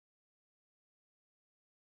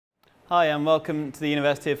Hi and welcome to the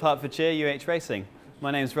University of Hertfordshire UH Racing.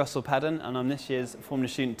 My name is Russell Padden and I'm this year's Formula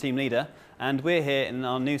Student Team Leader, and we're here in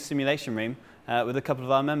our new simulation room with a couple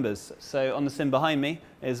of our members. So on the sim behind me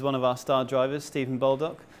is one of our star drivers, Stephen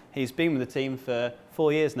Baldock. He's been with the team for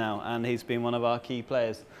 4 years now and he's been one of our key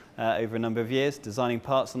players over a number of years, designing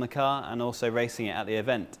parts on the car and also racing it at the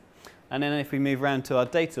event. And then if we move around to our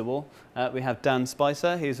data wall, we have Dan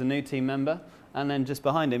Spicer, who's a new team member, and then just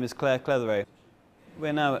behind him is Claire Cletheroe.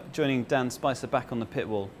 We're now joining Dan Spicer back on the pit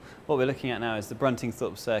wall. What we're looking at now is the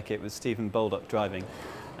Bruntingthorpe circuit with Stephen Baldock driving,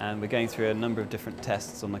 and we're going through a number of different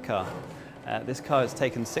tests on the car. This car has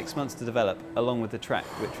taken 6 months to develop, along with the track,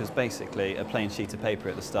 which was basically a plain sheet of paper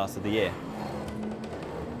at the start of the year.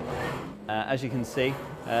 As you can see,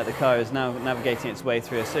 the car is now navigating its way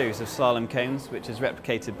through a series of slalom cones, which is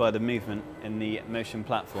replicated by the movement in the motion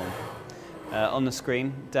platform. On the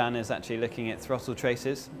screen, Dan is actually looking at throttle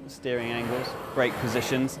traces, steering angles, brake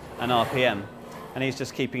positions and RPM, and he's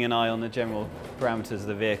just keeping an eye on the general parameters of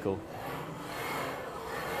the vehicle.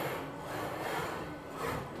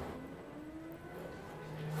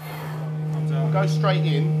 Go straight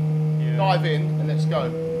in, dive in and let's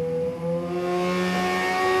go.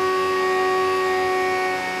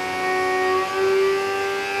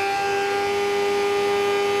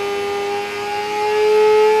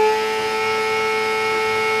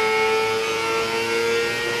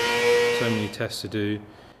 So many tests to do,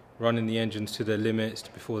 running the engines to their limits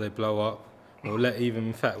before they blow up. Or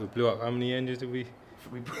in fact, we blew up, how many engines did we?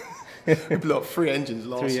 We blew up 3 engines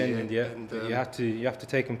last year. 3 engines, yeah. And, you have to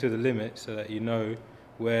take them to the limit so that you know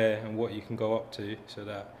where and what you can go up to, so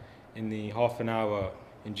that in the half an hour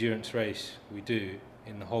endurance race we do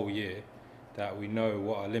in the whole year, that we know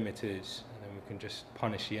what our limit is, and then we can just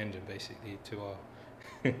punish the engine basically to our...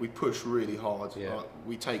 We push really hard. Yeah. Like,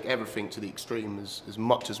 we take everything to the extreme as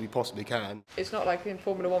much as we possibly can. It's not like in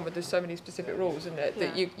Formula 1 where there's so many specific rules, isn't it?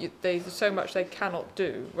 That there's so much they cannot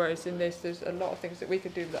do, whereas in this there's a lot of things that we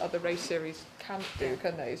could do that other race series can't do,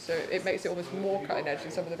 can they? So it makes it almost more cutting edge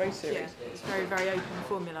than some of the race series. Yeah, it's very, very open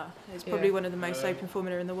formula. It's probably one of the most open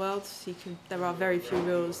formula in the world. So there are very few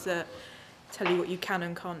rules that tell you what you can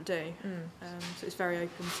and can't do. So it's very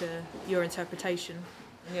open to your interpretation.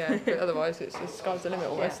 Yeah, but otherwise it's the sky's the limit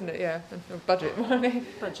almost, isn't it? Yeah, and budget money.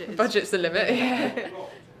 Budget's the limit. Yeah.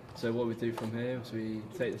 So what we do from here is we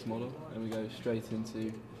take this model and we go straight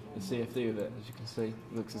into the CFD with it. As you can see,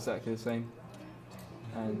 it looks exactly the same.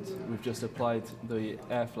 And we've just applied the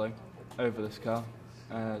airflow over this car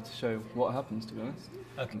to show what happens, to be honest.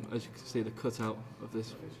 Okay. As you can see, the cutout of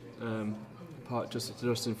this part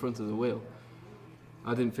just in front of the wheel.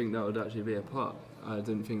 I didn't think that would actually be a part. I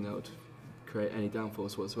didn't think that would create any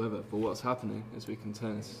downforce whatsoever, but what's happening is we can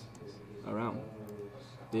turn this around.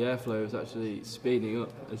 The airflow is actually speeding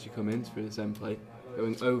up as you come in through this end plate,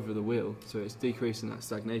 going over the wheel, so it's decreasing that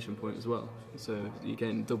stagnation point as well. So you're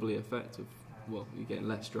getting double the effect of, well, you're getting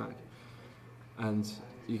less drag, and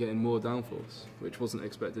you're getting more downforce, which wasn't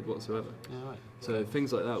expected whatsoever. Yeah, right. So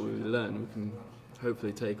things like that we learn, we can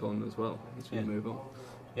hopefully take on as well as we move on.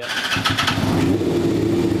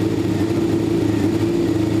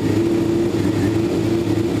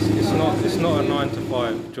 It's not a 9 to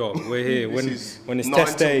 5 job. We're here when it's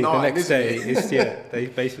test day. The next day, they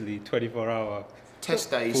basically 24-hour. Test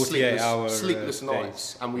days, sleepless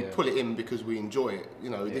nights, and we pull it in because we enjoy it. You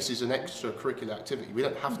know, this is an extracurricular activity. We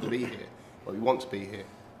don't have to be here, but we want to be here.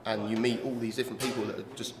 And you meet all these different people that are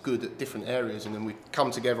just good at different areas, and then we come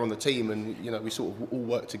together on the team, and we sort of all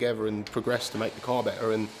work together and progress to make the car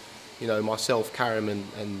better. And myself, Karim,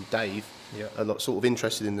 and Dave are sort of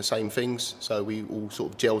interested in the same things, so we all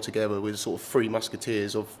sort of gel together with sort of 3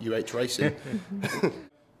 musketeers of UH Racing.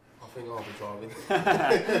 I think I'll be driving.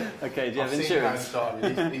 Okay, do you have insurance?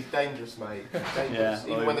 He's dangerous, mate. Dangerous.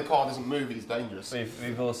 Even when the car doesn't move, he's dangerous.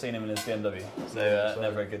 We've all seen him in his BMW, so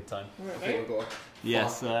never a good time. I think we've got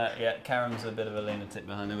Yes, Karim's a bit of a lunatic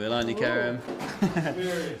behind the wheel, aren't you, Karim?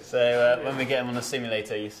 So when we get him on the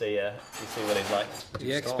simulator, you see what he's like.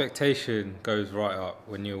 The expectation goes right up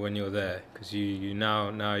when you're there, because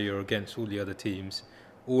now you're against all the other teams.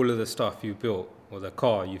 All of the stuff you built, or the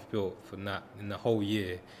car you've built from that in the whole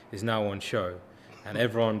year, is now on show, and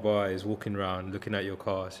everyone is walking around looking at your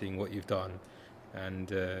car, seeing what you've done, and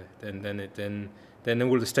then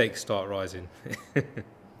all the stakes start rising.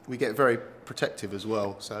 We get very protective as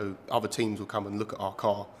well, so other teams will come and look at our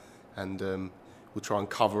car, and we'll try and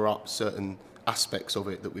cover up certain aspects of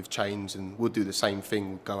it that we've changed, and we'll do the same thing.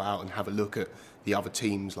 We'll go out and have a look at the other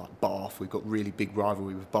teams like Bath. We've got really big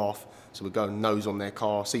rivalry with Bath, so we'll go and nose on their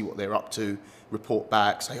car, see what they're up to, report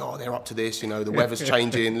back, say, oh, they're up to this, you know, the weather's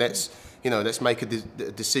changing, let's make a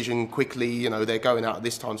decision quickly, you know, they're going out at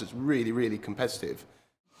this time, so it's really, really competitive.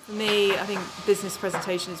 For me, I think business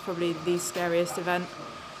presentation is probably the scariest event,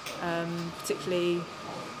 particularly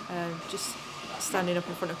just standing up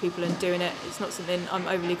in front of people and doing it. It's not something I'm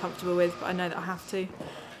overly comfortable with, but I know that I have to.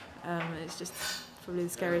 It's just probably the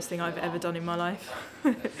scariest thing I've ever done in my life.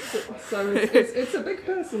 So it's a big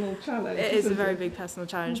personal challenge. It is a very big personal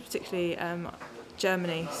challenge, particularly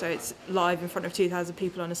Germany. So it's live in front of 2,000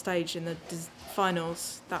 people on a stage in the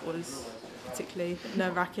finals. That was particularly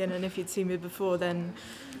nerve-wracking, and if you'd seen me before, then,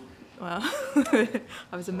 well, I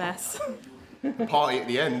was a mess. Party at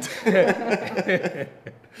the end.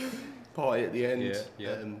 Party at the end.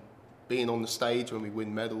 Yeah. Being on the stage when we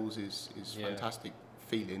win medals is fantastic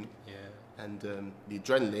feeling. Yeah. And the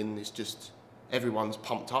adrenaline is just, everyone's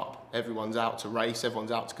pumped up, everyone's out to race,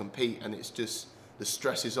 everyone's out to compete, and it's just, the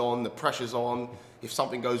stress is on, the pressure's on. If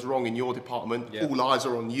something goes wrong in your department, all eyes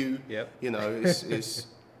are on you. You know,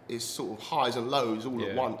 it's sort of highs and lows all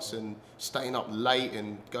at once, and staying up late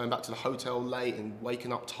and going back to the hotel late and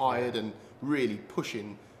waking up tired and really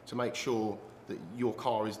pushing to make sure that your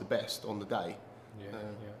car is the best on the day.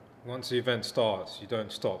 Once the event starts, you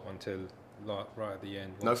don't stop until right at the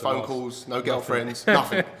end. No phone calls, no girlfriends,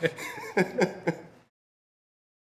 nothing.